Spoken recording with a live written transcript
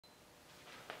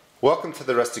Welcome to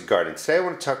the Rustic Garden. Today I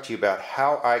want to talk to you about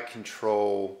how I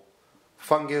control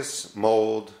fungus,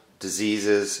 mold,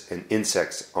 diseases, and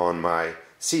insects on my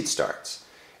seed starts.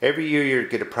 Every year you're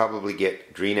going to probably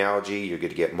get green algae, you're going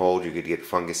to get mold, you're going to get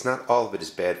fungus. Not all of it is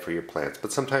bad for your plants,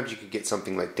 but sometimes you could get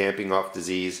something like damping off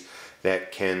disease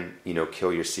that can,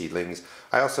 kill your seedlings.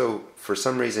 I also, for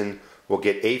some reason, will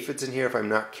get aphids in here if I'm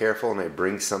not careful and I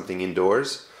bring something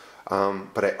indoors.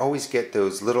 But I always get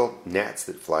those little gnats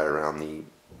that fly around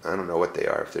I don't know what they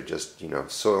are, if they're just,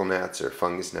 soil gnats or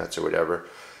fungus gnats or whatever.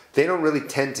 They don't really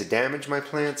tend to damage my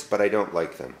plants, but I don't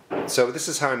like them. So this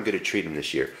is how I'm going to treat them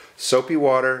this year. Soapy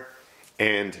water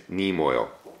and neem oil.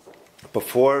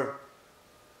 Before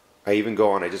I even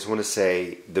go on, I just want to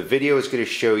say the video is going to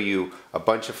show you a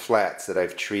bunch of flats that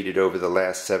I've treated over the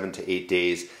last 7 to 8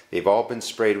 days. They've all been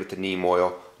sprayed with the neem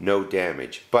oil, no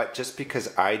damage. But just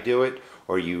because I do it,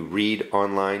 or you read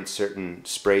online certain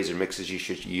sprays or mixes you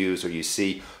should use, or you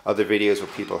see other videos where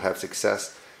people have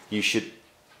success, you should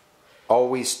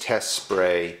always test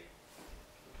spray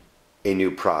a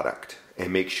new product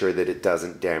and make sure that it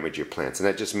doesn't damage your plants. And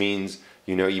that just means,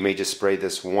 you may just spray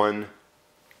this one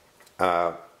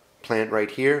plant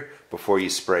right here before you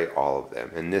spray all of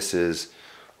them. And this is,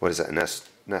 what is that,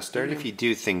 nasturtium? If you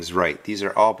do things right, these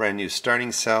are all brand new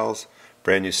starting cells,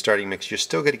 brand new starting mix. You're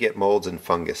still going to get molds and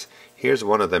fungus. Here's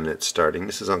one of them that's starting.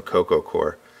 This is on cocoa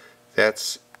core.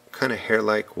 That's kind of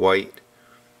hair-like white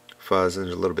fuzz, and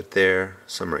there's a little bit there,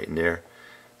 some right in there.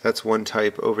 That's one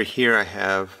type. Over here I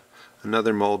have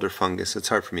another mold or fungus. It's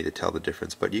hard for me to tell the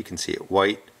difference, but you can see it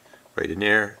white right in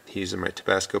there. These are my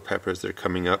Tabasco peppers that are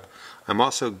coming up. I'm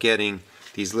also getting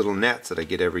these little gnats that I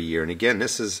get every year. And again,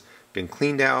 this has been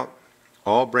cleaned out,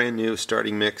 all brand new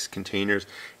starting mix containers,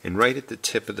 and right at the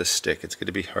tip of the stick, it's going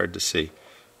to be hard to see,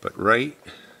 but right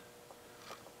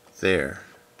there,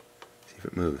 see if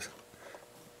it moves,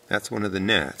 that's one of the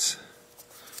gnats,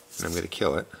 and I'm going to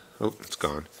kill it. Oh, it's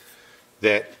gone.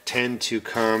 That tend to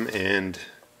come and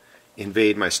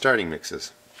invade my starting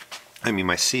mixes,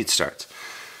 my seed starts.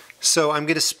 So I'm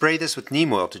going to spray this with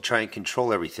neem oil to try and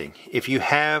control everything. If you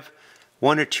have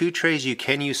 1 or 2 trays, you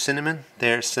can use cinnamon.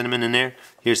 There's cinnamon in there.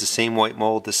 Here's the same white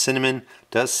mold. The cinnamon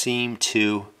does seem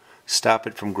to stop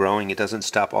it from growing. It doesn't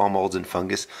stop all molds and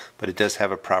fungus, but it does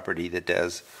have a property that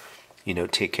does,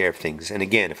 take care of things. And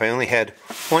again, if I only had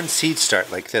 1 seed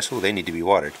start like this, they need to be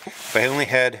watered. If I only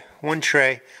had 1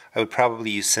 tray, I would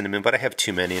probably use cinnamon, but I have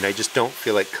too many, and I just don't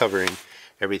feel like covering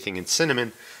everything in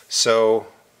cinnamon. So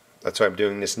that's why I'm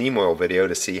doing this neem oil video,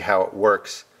 to see how it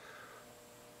works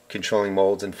controlling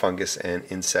molds and fungus and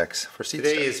insects for seed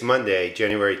starts. Today is Monday,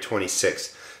 January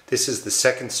 26th. This is the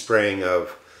second spraying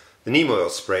of the neem oil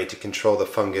spray to control the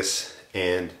fungus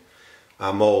and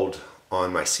mold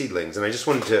on my seedlings. And I just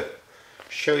wanted to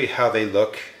show you how they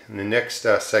look. In the next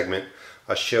segment,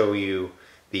 I'll show you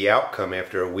the outcome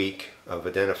after a week of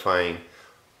identifying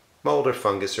mold or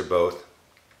fungus or both,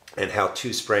 and how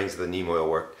 2 sprayings of the neem oil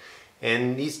worked.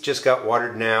 And these just got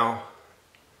watered now.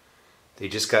 They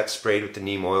just got sprayed with the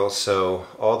neem oil, so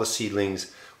all the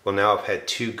seedlings will now have had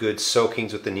 2 good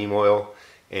soakings with the neem oil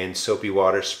and soapy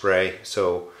water spray.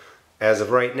 So as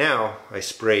of right now, I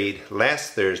sprayed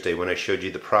last Thursday when I showed you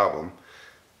the problem.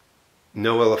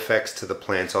 No ill effects to the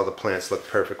plants. All the plants look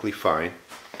perfectly fine.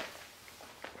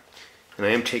 And I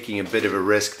am taking a bit of a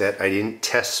risk that I didn't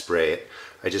test spray it.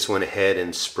 I just went ahead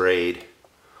and sprayed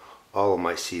all of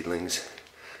my seedlings.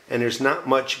 And there's not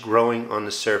much growing on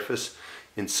the surface.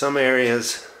 In some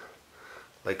areas,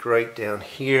 like right down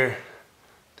here,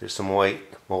 there's some white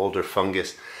mold or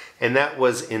fungus, and that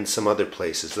was in some other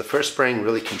places. The first spraying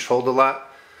really controlled a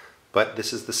lot, but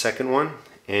this is the second one,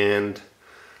 and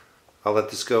I'll let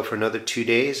this go for another 2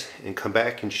 days and come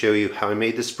back and show you how I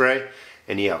made the spray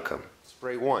and the outcome.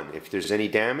 Spray 1. If there's any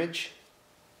damage,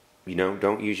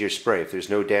 don't use your spray. If there's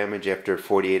no damage after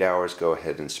 48 hours, go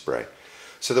ahead and spray.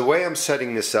 So the way I'm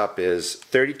setting this up is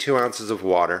 32 ounces of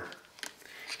water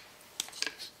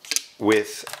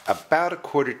with about a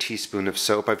 1/4 teaspoon of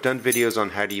soap. I've done videos on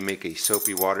how do you make a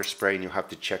soapy water spray, and you'll have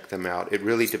to check them out. It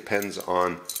really depends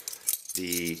on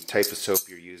the type of soap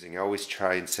you're using. I always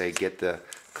try and say get the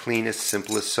cleanest,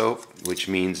 simplest soap, which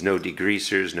means no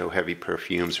degreasers, no heavy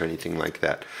perfumes or anything like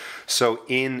that. So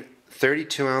in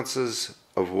 32 ounces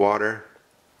of water,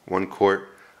 1 quart,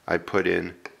 I put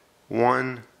in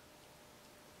 1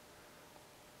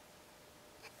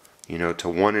 to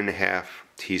 1.5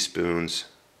 teaspoons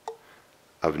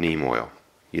of neem oil.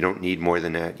 You don't need more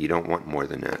than that. You don't want more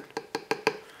than that.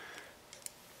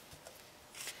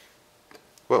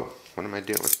 Whoa, what am I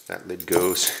doing? That lid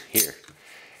goes here.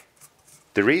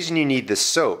 The reason you need the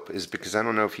soap is because, I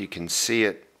don't know if you can see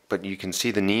it but you can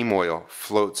see the neem oil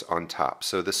floats on top.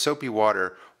 So the soapy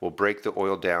water will break the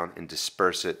oil down and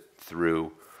disperse it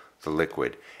through the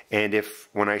liquid. And if,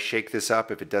 when I shake this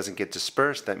up, if it doesn't get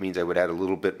dispersed, that means I would add a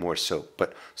little bit more soap.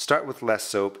 But start with less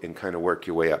soap and kind of work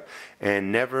your way up.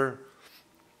 And never,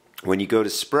 when you go to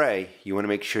spray, you want to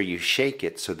make sure you shake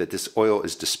it so that this oil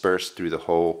is dispersed through the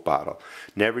whole bottle.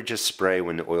 Never just spray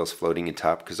when the oil's floating in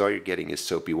top, because all you're getting is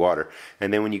soapy water.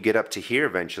 And then when you get up to here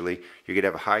eventually, you're going to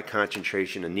have a high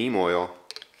concentration of neem oil,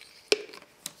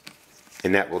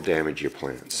 and that will damage your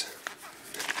plants.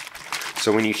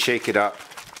 So when you shake it up,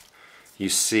 you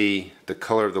see the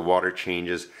color of the water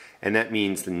changes, and that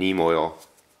means the neem oil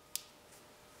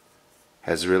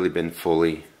has really been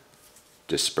fully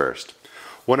dispersed.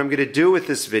 What I'm going to do with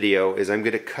this video is I'm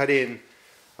going to cut in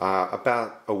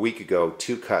about a week ago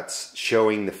 2 cuts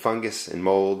showing the fungus and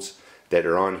molds that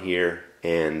are on here,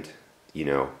 and you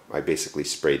know, I basically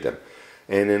sprayed them.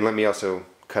 And then let me also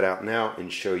cut out now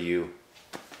and show you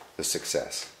the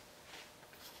success.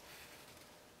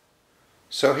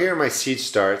 So here are my seed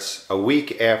starts a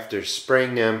week after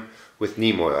spraying them with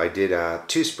neem oil. I did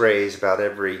 2 sprays about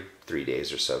every 3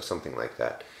 days or so, something like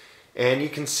that. And you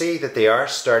can see that they are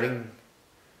starting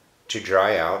to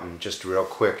dry out. And just real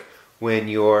quick, when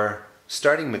your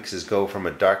starting mixes go from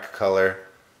a dark color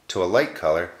to a light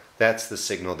color, that's the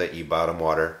signal that you bottom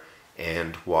water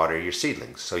and water your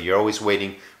seedlings. So you're always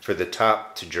waiting for the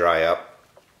top to dry up.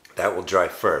 That will dry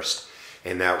first,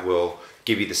 and that will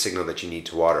give you the signal that you need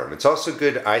to water them. It's also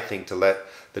good, I think, to let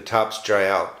the tops dry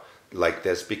out like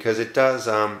this, because it does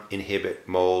inhibit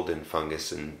mold and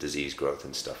fungus and disease growth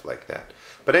and stuff like that.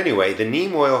 But anyway, the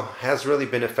neem oil has really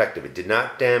been effective. It did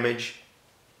not damage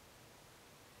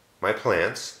my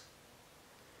plants.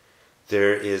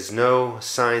 There is no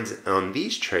signs on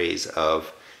these trays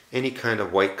of any kind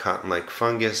of white cotton-like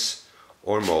fungus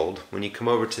or mold. When you come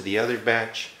over to the other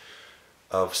batch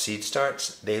of seed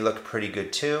starts, they look pretty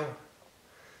good too.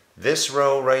 This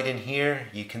row right in here,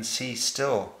 you can see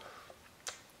still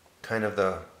kind of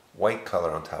the white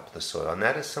color on top of the soil, and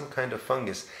that is some kind of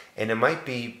fungus. And it might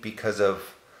be because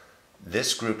of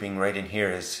this grouping right in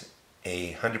here is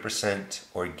 100%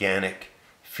 organic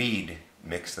feed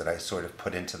mix that I sort of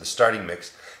put into the starting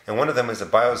mix, and one of them is a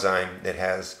biozyme that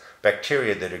has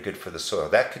bacteria that are good for the soil.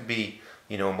 That could be,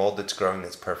 you know, a mold that's growing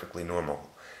that's perfectly normal.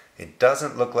 It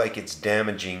doesn't look like it's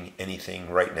damaging anything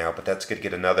right now, but that's going to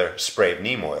get another spray of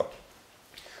neem oil.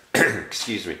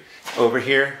 Excuse me. Over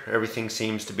here, everything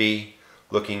seems to be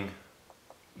looking,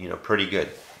 you know, pretty good.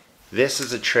 This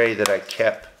is a tray that I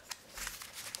kept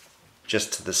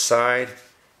just to the side,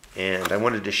 and I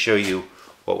wanted to show you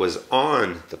what was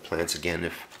on the plants again.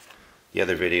 If the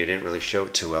other video didn't really show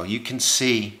it too well, you can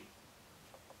see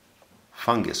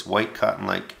fungus, white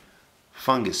cotton-like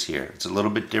fungus here. It's a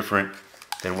little bit different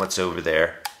than what's over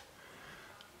there,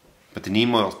 but the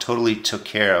neem oil totally took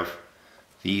care of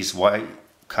these white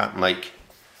cotton-like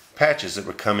patches that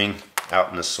were coming out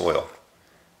in the soil,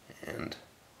 and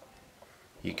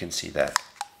you can see that.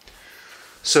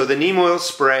 So the neem oil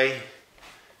spray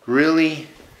really,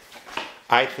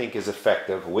 I think, is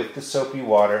effective with the soapy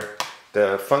water.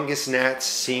 The fungus gnats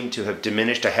seem to have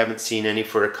diminished. I haven't seen any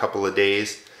for a couple of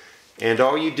days, and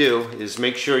all you do is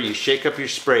make sure you shake up your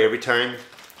spray every time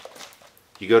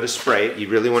you go to spray it. You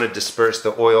really want to disperse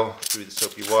the oil through the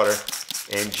soapy water,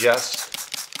 and just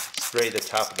spray the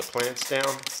top of the plants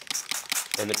down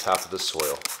and the top of the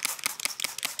soil.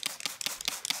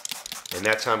 And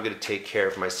that's how I'm going to take care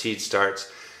of my seed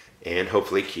starts and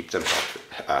hopefully keep them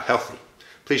healthy.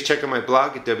 Please check out my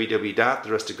blog at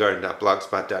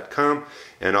www.therustedgarden.blogspot.com,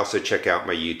 and also check out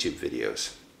my YouTube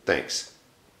videos. Thanks.